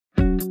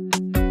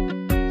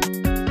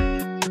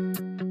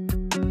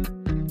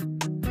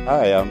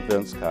Hi, I'm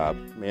Vince Cobb,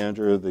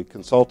 manager of the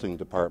consulting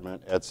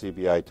department at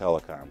CBI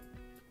Telecom.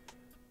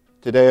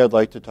 Today I'd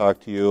like to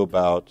talk to you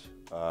about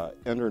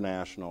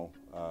international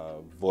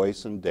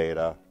voice and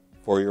data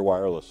for your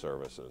wireless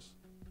services.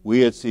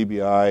 We at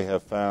CBI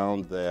have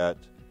found that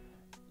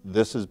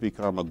this has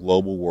become a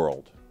global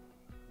world.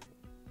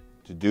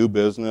 To do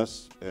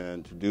business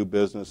and to do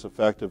business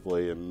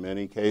effectively, in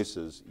many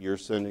cases, you're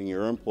sending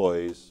your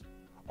employees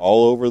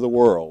all over the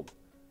world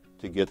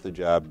to get the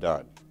job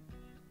done.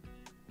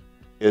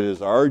 It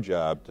is our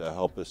job to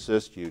help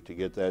assist you to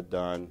get that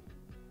done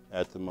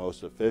at the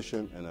most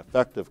efficient and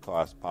effective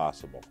cost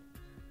possible.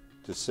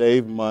 To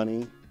save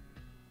money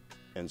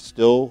and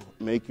still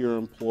make your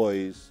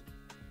employees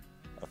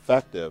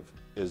effective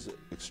is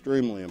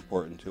extremely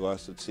important to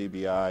us at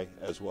CBI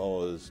as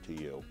well as to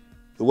you.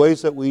 The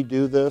ways that we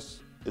do this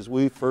is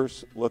we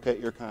first look at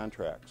your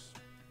contracts.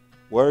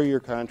 What are your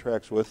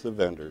contracts with the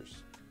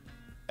vendors?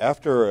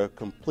 After a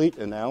complete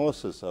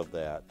analysis of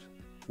that,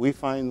 we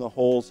find the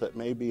holes that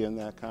may be in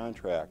that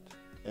contract,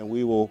 and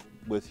we will,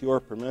 with your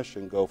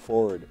permission, go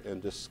forward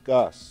and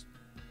discuss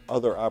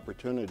other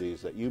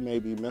opportunities that you may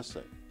be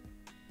missing.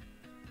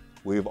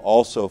 We've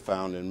also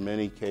found in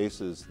many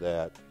cases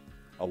that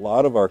a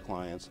lot of our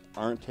clients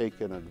aren't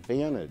taking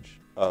advantage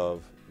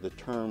of the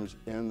terms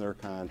in their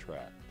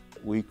contract.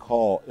 We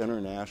call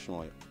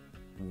internationally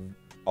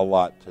a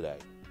lot today.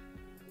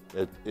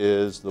 It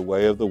is the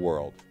way of the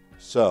world.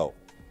 So,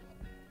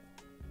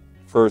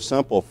 for a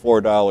simple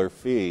 $4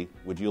 fee,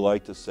 would you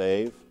like to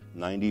save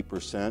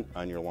 90%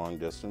 on your long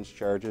distance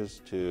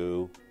charges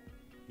to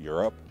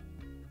Europe,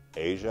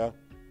 Asia,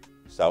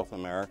 South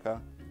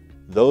America?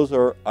 Those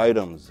are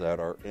items that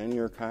are in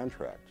your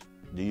contract.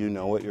 Do you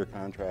know what your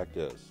contract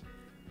is?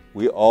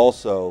 We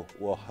also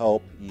will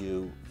help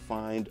you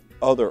find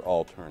other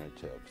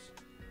alternatives,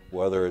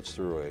 whether it's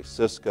through a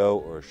Cisco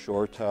or a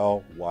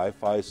ShoreTel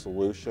Wi-Fi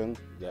solution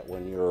that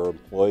when your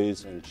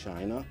employees in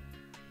China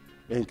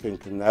and can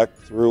connect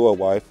through a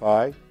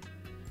Wi-Fi,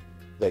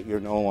 that you're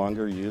no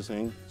longer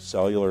using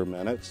cellular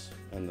minutes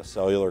and the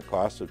cellular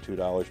cost of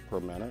 $2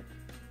 per minute.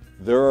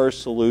 There are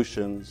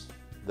solutions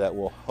that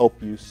will help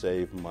you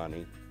save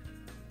money.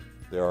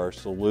 There are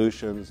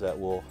solutions that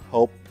will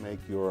help make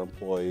your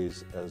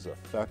employees as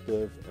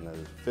effective and as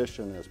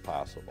efficient as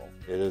possible.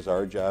 It is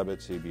our job at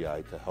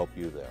CBI to help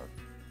you there.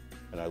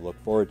 And I look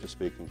forward to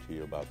speaking to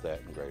you about that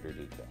in greater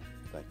detail.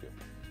 Thank you.